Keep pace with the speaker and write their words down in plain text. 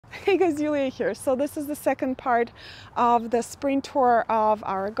Hey guys, Yulia here. So this is the second part of the spring tour of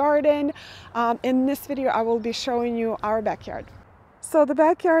our garden. In this video, I will be showing you our backyard. So the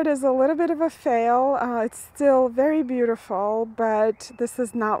backyard is a little bit of a fail. It's still very beautiful, but this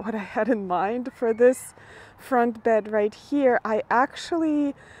is not what I had in mind for this front bed right here. I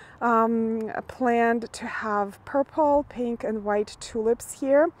actually planned to have purple, pink, and white tulips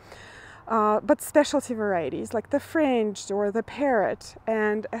here. But specialty varieties like the fringed or the parrot.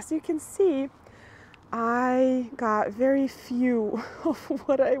 And as you can see, I got very few of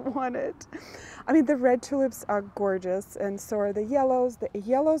what I wanted. I mean, the red tulips are gorgeous, and so are the yellows. The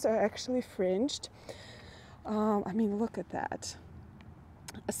yellows are actually fringed. I mean, look at that.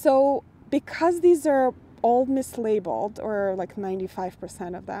 So because these are all mislabeled, or like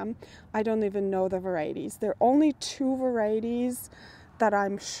 95% of them, I don't even know the varieties. There are only two varieties that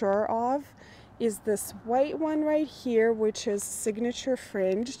I'm sure of. Is this white one right here, which is signature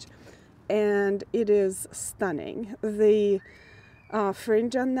fringed, and it is stunning. The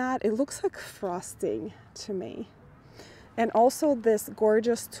fringe on that, it looks like frosting to me. And also this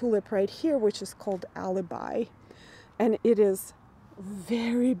gorgeous tulip right here, which is called Alibi, and it is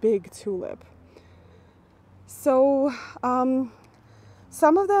very big tulip. So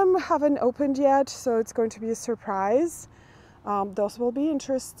some of them haven't opened yet, so it's going to be a surprise. Those will be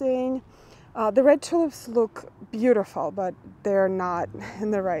interesting. The red tulips look beautiful, but they're not in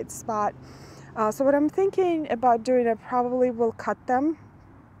the right spot. So what I'm thinking about doing, I probably will cut them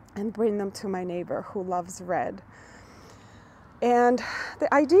and bring them to my neighbor who loves red. And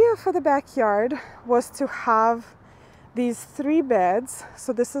the idea for the backyard was to have these three beds.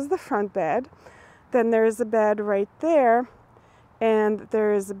 So this is the front bed. Then there is a bed right there, and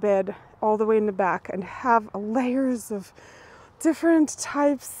there is a bed all the way in the back, and have layers of different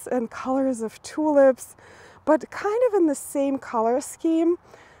types and colors of tulips, but kind of in the same color scheme,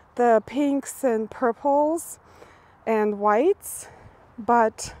 the pinks and purples and whites,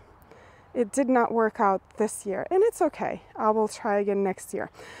 but it did not work out this year, and it's okay. I will try again next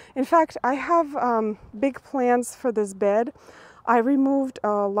year. In fact, I have big plans for this bed. I removed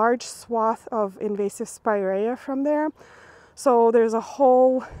a large swath of invasive spirea from there, so there's a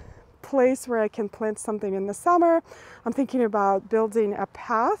whole place where I can plant something in the summer. I'm thinking about building a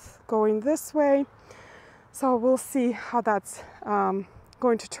path going this way, so we'll see how that's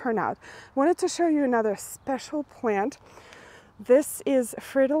going to turn out. I wanted to show you another special plant. This is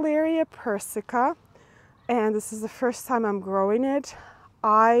Fritillaria persica, and this is the first time I'm growing it.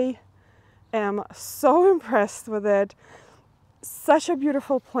 I am so impressed with it. Such a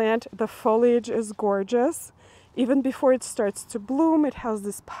beautiful plant. The foliage is gorgeous. Even before it starts to bloom, it has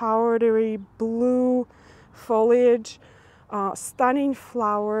this powdery blue foliage, stunning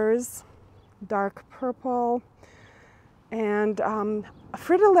flowers, dark purple. And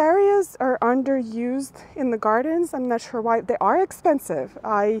fritillarias are underused in the gardens. I'm not sure why. They are expensive.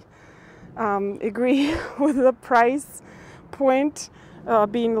 I agree with the price point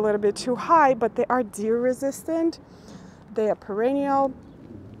being a little bit too high, but they are deer resistant. They are perennial.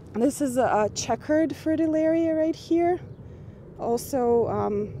 This is a checkered fritillaria right here.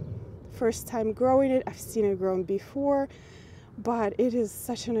 Also, first time growing it. I've seen it grown before, but it is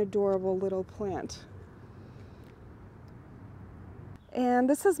such an adorable little plant. And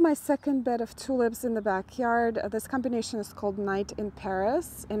this is my second bed of tulips in the backyard. This combination is called Night in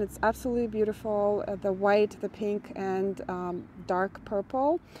Paris, and it's absolutely beautiful. The white, the pink, and dark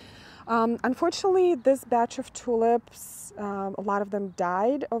purple. Unfortunately, this batch of tulips, a lot of them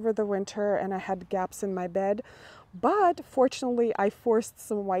died over the winter, and I had gaps in my bed. But fortunately, I forced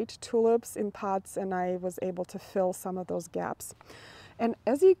some white tulips in pots, and I was able to fill some of those gaps. And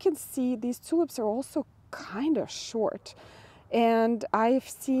as you can see, these tulips are also kind of short. And I've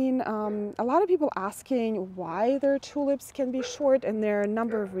seen a lot of people asking why their tulips can be short, and there are a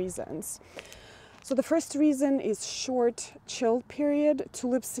number of reasons. So the first reason is short chill period.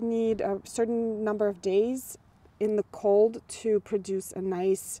 Tulips need a certain number of days in the cold to produce a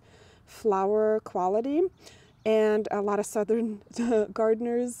nice flower quality. And a lot of southern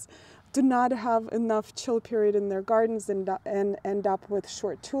gardeners do not have enough chill period in their gardens and end up with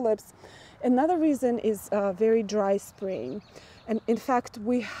short tulips. Another reason is very dry spring. And in fact,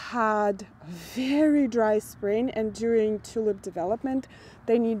 we had very dry spring, and during tulip development,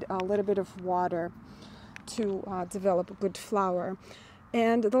 they need a little bit of water to develop a good flower.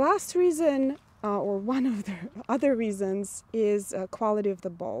 And the last reason, or one of the other reasons, is quality of the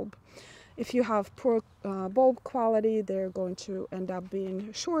bulb. If you have poor bulb quality, they're going to end up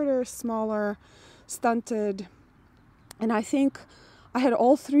being shorter, smaller, stunted. And I think I had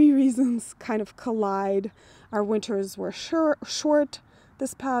all three reasons kind of collide. Our winters were short,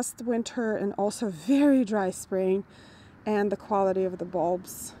 this past winter and also very dry spring, and the quality of the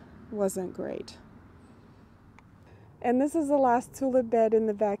bulbs wasn't great. And this is the last tulip bed in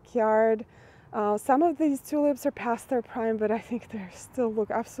the backyard. Some of these tulips are past their prime, but I think they still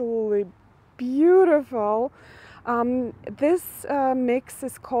look absolutely beautiful. This mix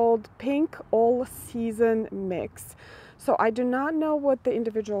is called Pink All Season Mix. So I do not know what the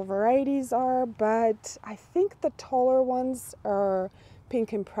individual varieties are, but I think the taller ones are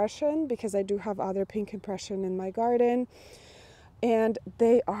Pink Impression, because I do have other Pink Impression in my garden. And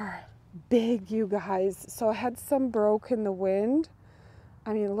they are big, you guys. So I had some broke in the wind.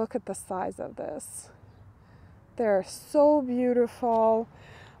 I mean, look at the size of this. They're so beautiful.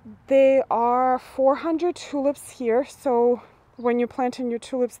 They are 400 tulips here. So when you're planting your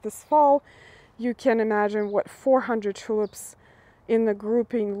tulips this fall, you can imagine what 400 tulips in the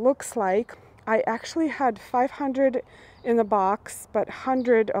grouping looks like. I actually had 500 in the box, but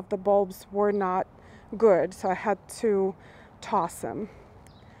 100 of the bulbs were not good, so I had to toss them.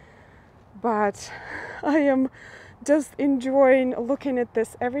 But I am just enjoying looking at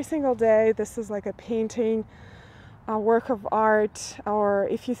this every single day. This is like a painting, a work of art, or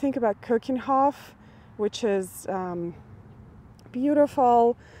if you think about Keukenhof, which is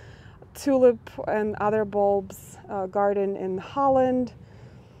beautiful tulip and other bulbs garden in Holland,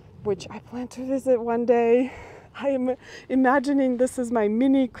 which I plan to visit one day. I am imagining this is my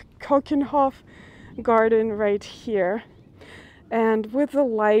mini Keukenhof garden right here. And with the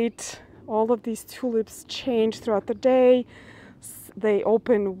light, all of these tulips change throughout the day. They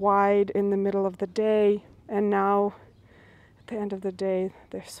open wide in the middle of the day, and now at the end of the day,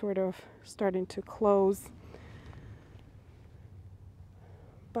 they're sort of starting to close.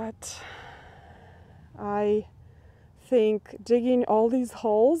 But I think digging all these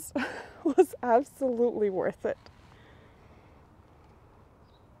holes was absolutely worth it.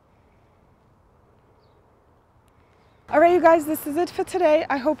 Alright, you guys, this is it for today.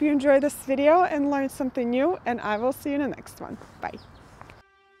 I hope you enjoyed this video and learned something new, and I will see you in the next one. Bye.